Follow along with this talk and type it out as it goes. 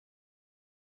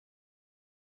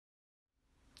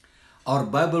Our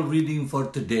Bible reading for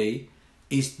today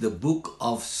is the book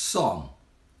of Psalm,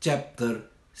 chapter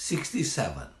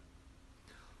 67.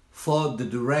 For the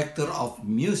director of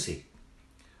music,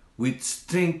 with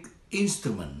stringed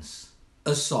instruments,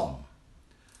 a song.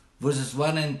 Verses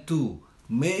 1 and 2,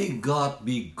 May God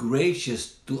be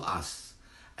gracious to us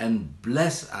and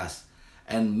bless us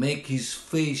and make his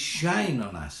face shine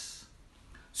on us,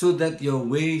 so that your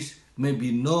ways may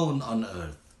be known on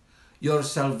earth, your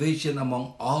salvation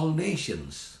among all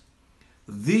nations.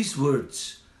 These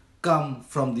words come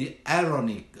from the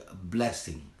Aaronic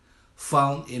blessing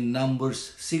found in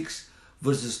Numbers 6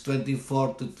 verses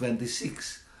 24 to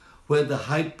 26, where the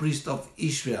high priest of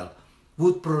Israel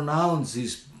would pronounce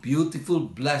his beautiful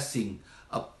blessing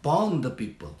upon the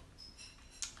people.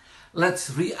 Let's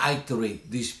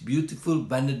reiterate this beautiful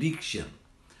benediction.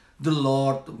 The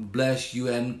Lord bless you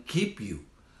and keep you.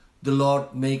 The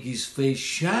Lord make his face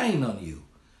shine on you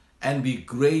and be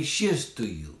gracious to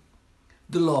you.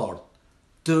 The Lord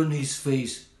turn his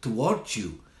face towards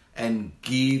you and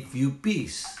give you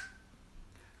peace.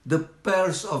 The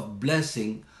pairs of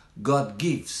blessing God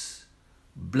gives,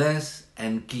 bless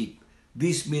and keep.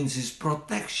 This means his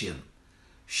protection.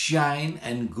 Shine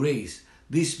and grace.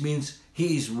 This means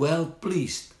he is well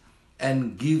pleased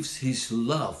and gives his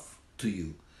love to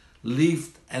you.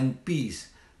 Lift and peace.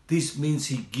 This means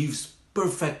he gives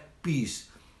perfect peace,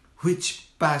 which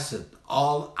passeth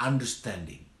all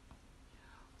understanding.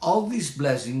 All these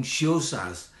blessings shows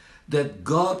us that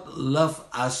God loves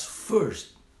us first.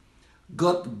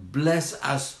 God bless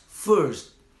us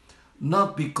first,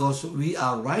 not because we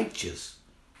are righteous,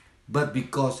 but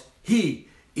because he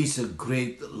is a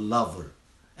great lover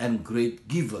and great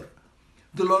giver.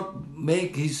 The Lord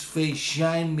make his face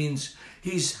shine means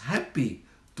he is happy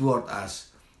toward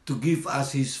us to give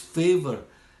us his favor,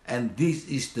 and this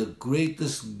is the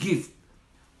greatest gift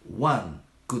one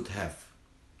could have.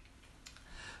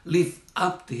 Lift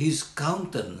up his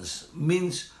countenance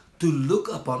means to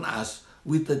look upon us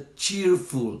with a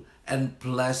cheerful and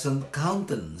pleasant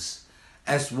countenance,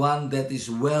 as one that is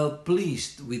well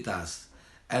pleased with us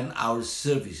and our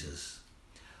services.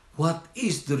 What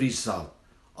is the result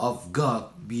of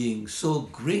God being so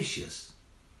gracious?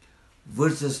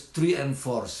 Verses 3 and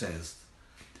 4 says,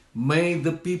 May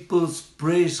the peoples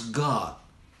praise God.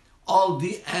 All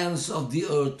the ends of the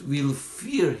earth will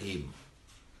fear him.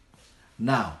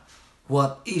 Now,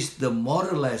 what is the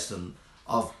moral lesson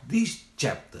of this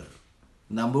chapter?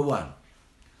 Number 1,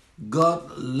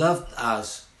 God loved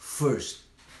us first.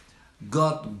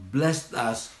 God blessed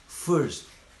us first.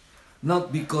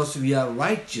 Not because we are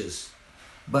righteous,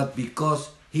 but because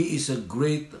he is a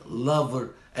great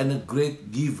lover and a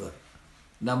great giver.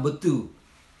 Number 2,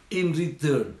 in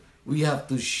return, we have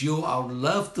to show our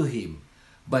love to him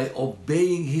by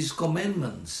obeying his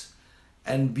commandments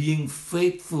and being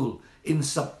faithful in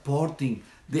supporting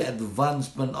the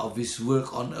advancement of his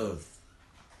work on earth.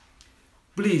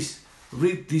 Please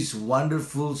read this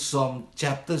wonderful Psalm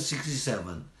chapter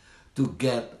 67 to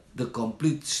get the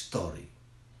complete story.